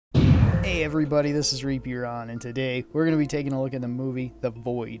Hey everybody, this is PR, and today we're going to be taking a look at the movie The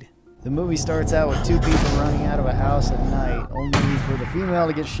Void. The movie starts out with two people running out of a house at night, only for the female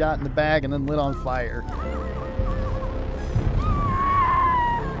to get shot in the back and then lit on fire.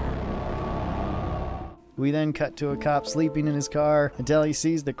 We then cut to a cop sleeping in his car until he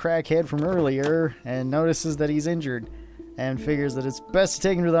sees the crackhead from earlier and notices that he's injured and figures that it's best to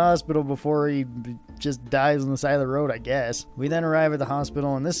take him to the hospital before he just dies on the side of the road, I guess. We then arrive at the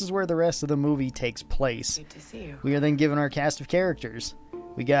hospital, and this is where the rest of the movie takes place. Good to see you. We are then given our cast of characters.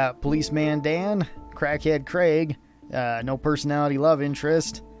 We got Policeman Dan, Crackhead Craig, no personality love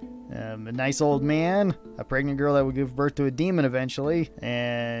interest, a nice old man, a pregnant girl that will give birth to a demon eventually,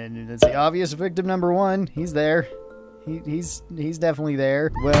 and it's the obvious victim number one. He's there. He's definitely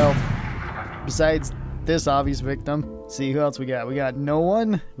there. Well, besides this obvious victim, see who else we got. We got no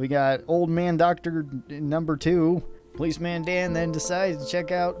one. We got old man doctor number two. Policeman Dan then decides to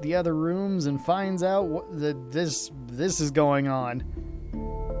check out the other rooms and finds out what this is going on.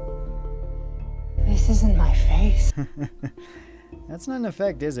 This isn't my face. That's not an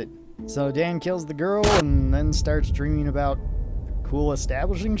effect, is it? So Dan kills the girl and then starts dreaming about cool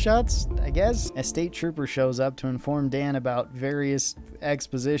establishing shots, I guess. A state trooper shows up to inform Dan about various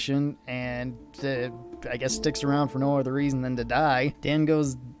exposition and I guess sticks around for no other reason than to die. Dan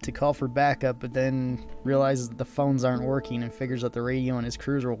goes to call for backup, but then realizes that the phones aren't working and figures that the radio on his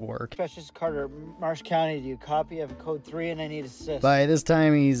cruiser will work. Specialist Carter, Marsh County, do you copy? I have code 3 and I need assist. By this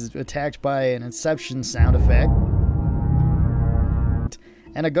time, he's attacked by an Inception sound effect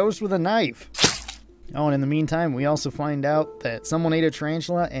and a ghost with a knife. Oh, and in the meantime, we also find out that someone ate a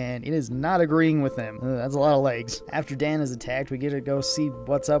tarantula and it is not agreeing with them. That's a lot of legs. After Dan is attacked, we get to go see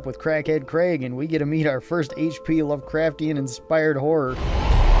what's up with Crackhead Craig, and we get to meet our first HP Lovecraftian inspired horror.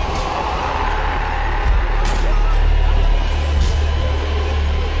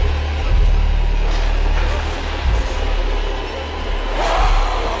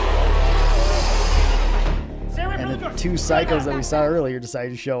 Two psychos that we saw earlier decide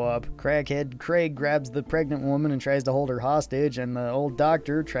to show up. Crackhead Craig grabs the pregnant woman and tries to hold her hostage, and the old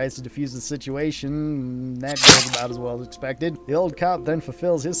doctor tries to defuse the situation. That goes about as well as expected. The old cop then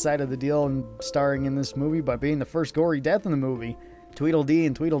fulfills his side of the deal and starring in this movie by being the first gory death in the movie. Tweedledee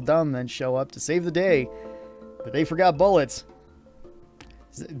and Tweedledum then show up to save the day, but they forgot bullets.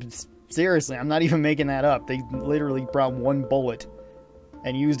 Seriously, I'm not even making that up. They literally brought one bullet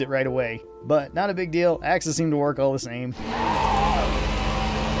and used it right away. But not a big deal. Axes seem to work all the same.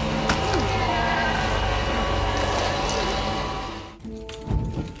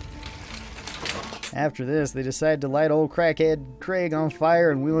 After this, they decide to light old Crackhead Craig on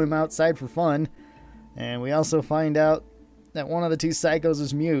fire and wheel him outside for fun. And we also find out that one of the two psychos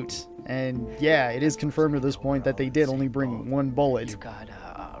is mute. And yeah, it is confirmed at this point that they did only bring one bullet. You got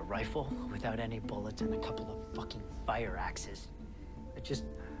a rifle without any bullets and a couple of fucking fire axes.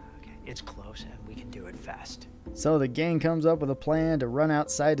 It's close and we can do it fast. So the gang comes up with a plan to run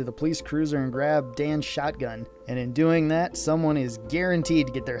outside to the police cruiser and grab Dan's shotgun. And in doing that, someone is guaranteed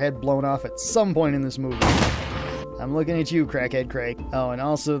to get their head blown off at some point in this movie. I'm looking at you, Crackhead Craig. Oh, and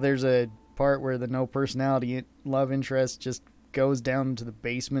also there's a part where the no personality love interest just goes down to the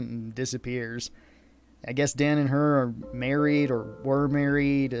basement and disappears. I guess Dan and her are married or were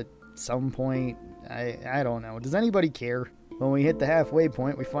married at some point. I don't know. Does anybody care? When we hit the halfway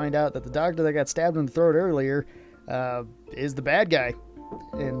point, we find out that the doctor that got stabbed in the throat earlier is the bad guy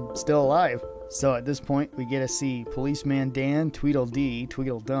and still alive. So at this point, we get to see Policeman Dan, Tweedledee,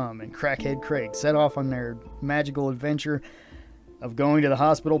 Tweedledum, and Crackhead Craig set off on their magical adventure of going to the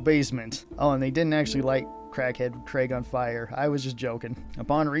hospital basement. Oh, and they didn't actually light Crackhead Craig on fire. I was just joking.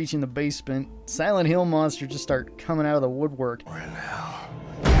 Upon reaching the basement, Silent Hill monsters just start coming out of the woodwork. We're in hell.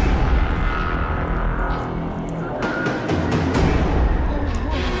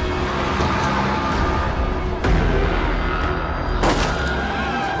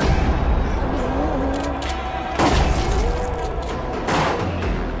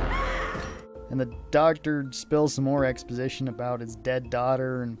 And the doctor spills some more exposition about his dead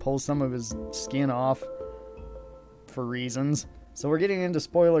daughter and pulls some of his skin off for reasons. So we're getting into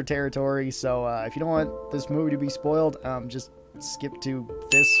spoiler territory, so if you don't want this movie to be spoiled, just skip to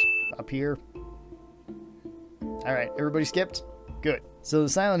this up here. Alright, everybody skipped? Good. So the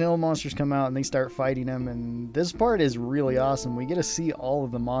Silent Hill monsters come out and they start fighting them, and this part is really awesome. We get to see all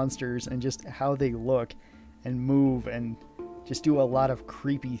of the monsters and just how they look and move and just do a lot of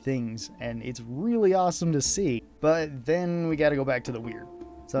creepy things, and it's really awesome to see. But then we gotta go back to the weird.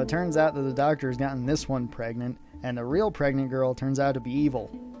 So it turns out that the doctor has gotten this one pregnant, and the real pregnant girl turns out to be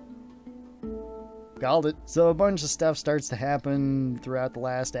evil. Called it. So a bunch of stuff starts to happen throughout the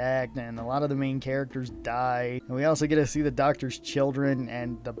last act, and a lot of the main characters die. And we also get to see the doctor's children,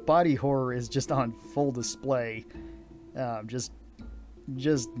 and the body horror is just on full display.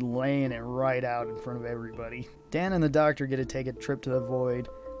 Just laying it right out in front of everybody. Dan and the doctor get to take a trip to the void.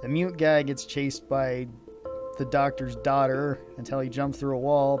 The mute guy gets chased by the doctor's daughter until he jumps through a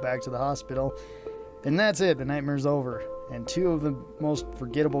wall back to the hospital. And that's it, the nightmare's over. And two of the most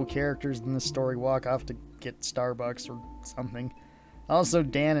forgettable characters in this story walk off to get Starbucks or something. Also,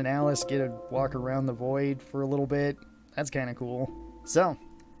 Dan and Alice get to walk around the void for a little bit. That's kind of cool. So,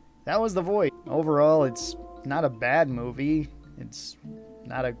 that was The Void. Overall, it's not a bad movie. It's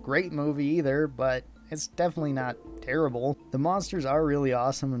not a great movie either, but it's definitely not terrible. The monsters are really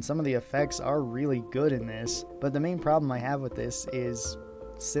awesome, and some of the effects are really good in this. But the main problem I have with this is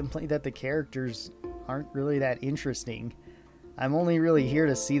simply that the characters aren't really that interesting. I'm only really here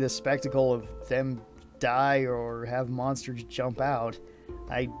to see the spectacle of them die or have monsters jump out.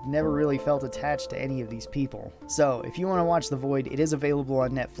 I never really felt attached to any of these people. So, if you want to watch The Void, it is available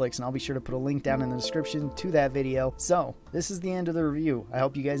on Netflix, and I'll be sure to put a link down in the description to that video. So, this is the end of the review. I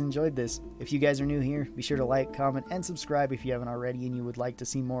hope you guys enjoyed this. If you guys are new here, be sure to like, comment, and subscribe if you haven't already and you would like to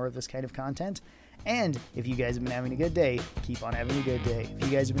see more of this kind of content. And if you guys have been having a good day, keep on having a good day. If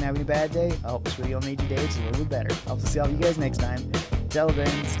you guys have been having a bad day, I hope this video made your day just a little bit better. I'll see all of you guys next time. Until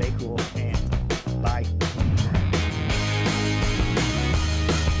then, stay cool, and bye.